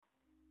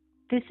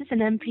This is an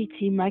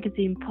MPT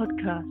Magazine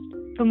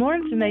podcast. For more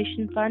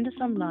information, find us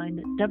online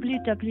at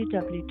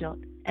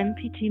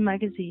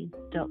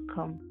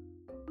www.mptmagazine.com.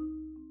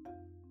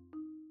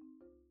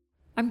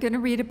 I'm going to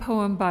read a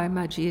poem by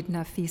Majid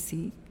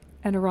Nafisi,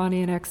 an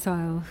Iranian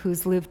exile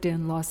who's lived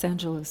in Los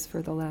Angeles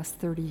for the last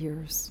 30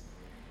 years.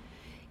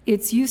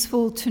 It's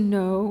useful to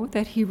know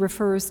that he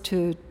refers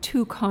to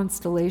two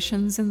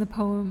constellations in the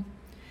poem.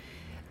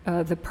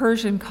 The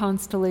Persian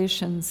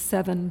constellation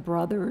Seven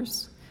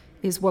Brothers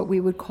is what we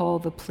would call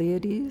the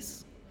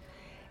Pleiades,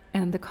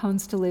 and the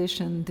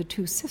constellation The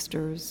Two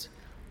Sisters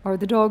are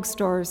the dog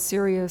stars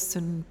Sirius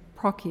and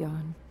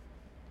Procyon.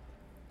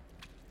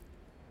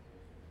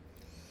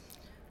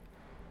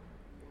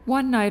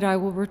 One night I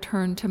will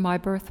return to my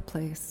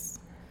birthplace,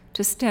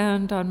 to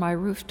stand on my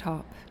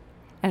rooftop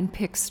and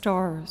pick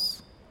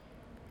stars.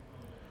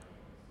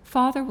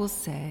 Father will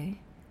say,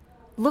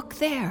 "Look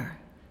there,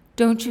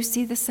 don't you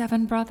see the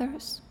seven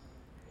brothers?"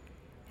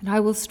 And I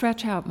will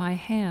stretch out my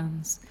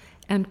hands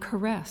and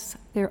caress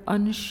their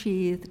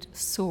unsheathed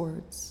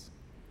swords.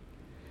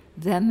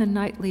 Then the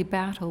nightly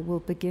battle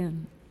will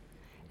begin,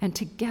 and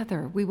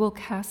together we will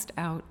cast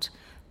out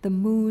the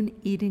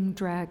moon-eating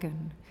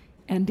dragon,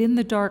 and in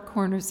the dark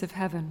corners of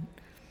heaven,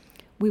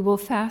 we will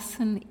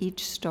fasten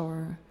each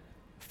star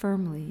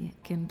firmly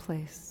in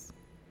place.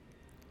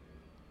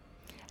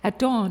 At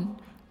dawn,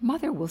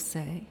 Mother will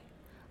say,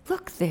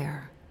 "Look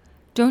there,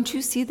 don't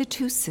you see the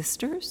two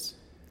sisters?"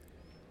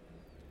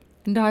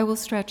 And I will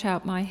stretch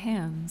out my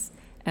hands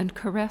and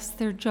caress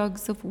their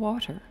jugs of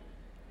water.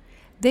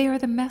 They are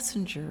the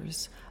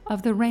messengers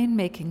of the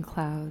rain-making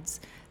clouds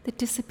that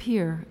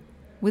disappear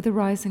with the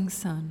rising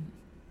sun.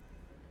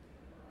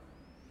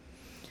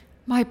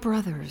 My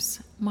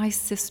brothers, my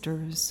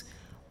sisters,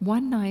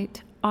 one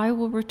night I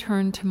will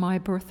return to my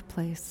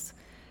birthplace,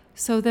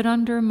 so that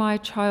under my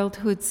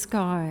childhood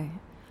sky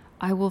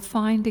I will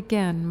find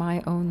again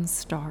my own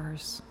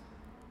stars.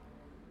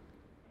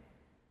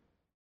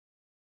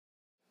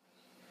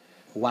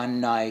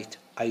 One night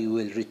I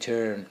will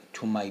return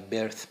to my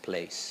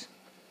birthplace.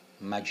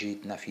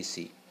 مجید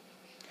نفیسی.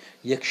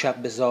 یک شب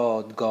به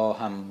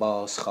زادگاهم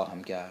باز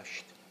خواهم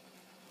گشت.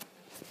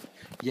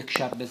 یک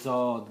شب به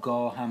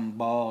زادگاهم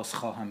باز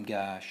خواهم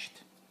گشت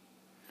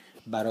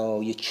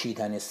برای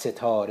چیدن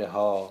ستاره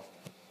ها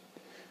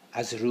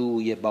از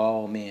روی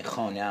بام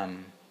خانم.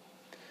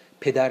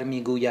 پدر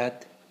میگوید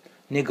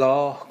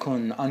نگاه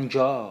کن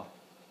آنجا،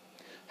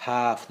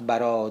 هفت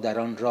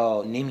برادران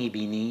را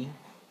نمیبینی؟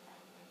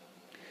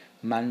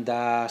 من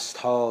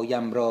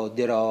دستهایم را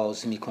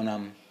دراز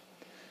میکنم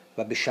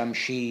و به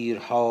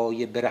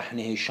شمشیرهای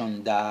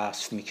برهنهشان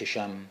دست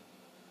میکشم.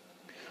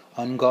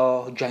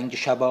 آنگاه جنگ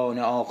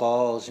شبانه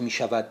آغاز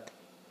میشود.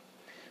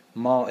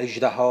 ما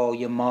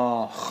اژدهای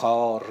ماه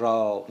خوار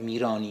را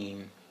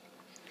میرانیم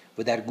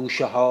و در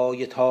گوشه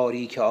های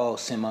تاریک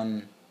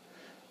آسمان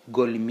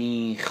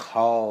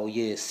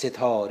گلمیخهای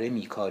ستاره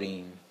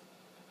میکاریم.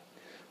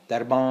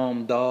 در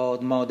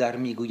بامداد مادر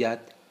میگوید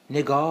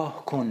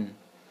نگاه کن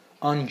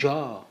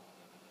آنجا،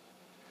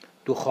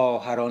 دو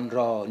خواهران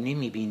را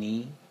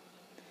نمیبینی؟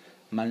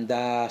 من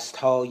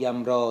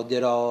دستهایم را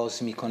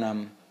دراز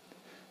میکنم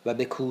و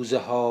به کوزه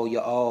های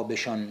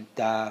آبشان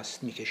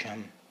دست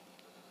میکشم.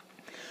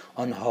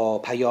 آنها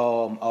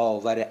پیام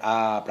آور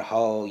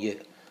ابرهای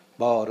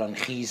باران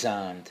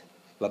خیزند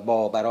و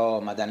با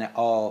برآمدن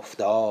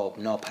آفتاب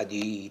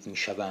ناپدید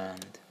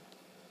میشوند.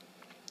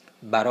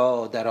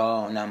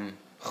 برادرانم،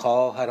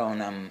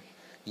 خواهرانم،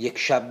 یک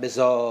شب به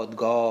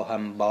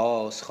زادگاهم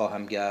باز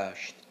خواهم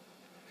گشت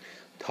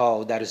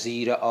تا در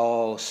زیر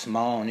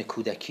آسمان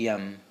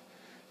کودکیم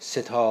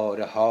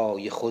ستاره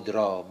های خود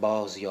را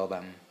باز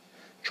یابم.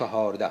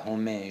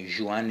 14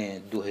 ژوئن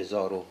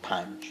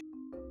 2005.